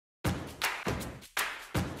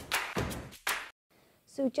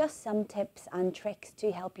So just some tips and tricks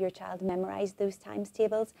to help your child memorise those times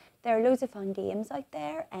tables. There are loads of fun games out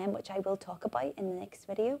there, which I will talk about in the next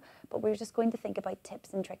video, but we're just going to think about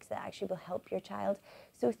tips and tricks that actually will help your child.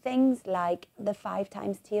 So things like the 5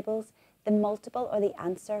 times tables, the multiple or the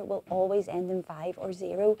answer will always end in 5 or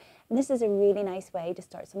 0. And this is a really nice way to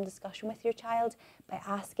start some discussion with your child by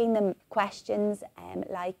asking them questions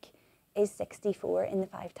like, is 64 in the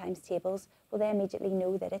 5 times tables? Well, they immediately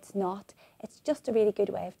know that it's not. It's just a really good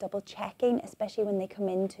way of double checking, especially when they come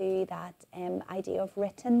into that idea of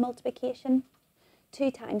written multiplication.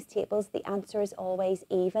 2 times tables, the answer is always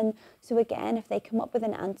even. So again, if they come up with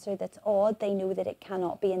an answer that's odd, they know that it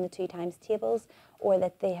cannot be in the 2 times tables, or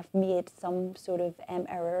that they have made some sort of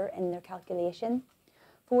error in their calculation.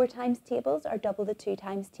 4 times tables are double the 2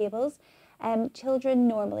 times tables. Children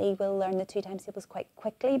normally will learn the 2 times tables quite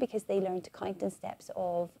quickly because they learn to count in steps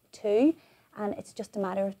of 2, and it's just a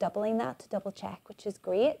matter of doubling that to double check, which is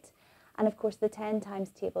great. And of course the 10 times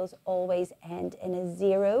tables always end in a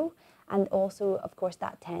 0, and also of course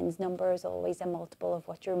that 10's number is always a multiple of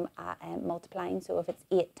what you're multiplying. So if it's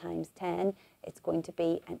 8 times 10, it's going to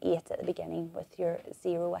be an 8 at the beginning with your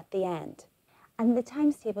 0 at the end. And the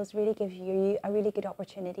times tables really give you a really good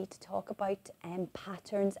opportunity to talk about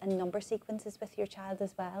patterns and number sequences with your child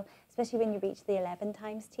as well, especially when you reach the 11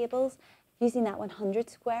 times tables. Using that 100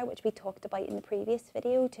 square, which we talked about in the previous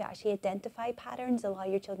video, to actually identify patterns, allow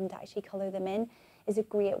your children to actually colour them in, is a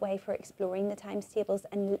great way for exploring the times tables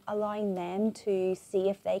and allowing them to see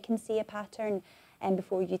if they can see a pattern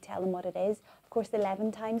before you tell them what it is. Of course, the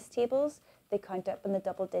 11 times tables, they count up in the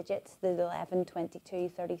double digits, the 11, 22,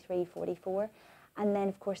 33, 44. And then,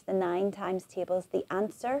 of course, the 9 times tables, the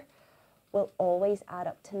answer will always add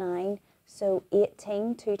up to 9. So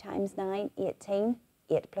 18, 2 times 9, 18.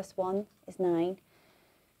 8 plus 1 is 9.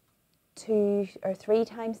 3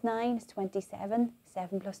 times 9 is 27.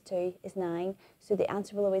 7 plus 2 is 9. So the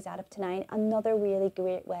answer will always add up to 9. Another really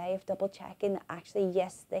great way of double checking that actually,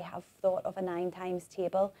 yes, they have thought of a 9 times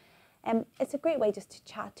table. It's a great way just to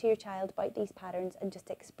chat to your child about these patterns and just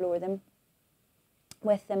explore them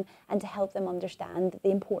with them, and to help them understand the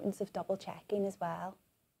importance of double checking as well.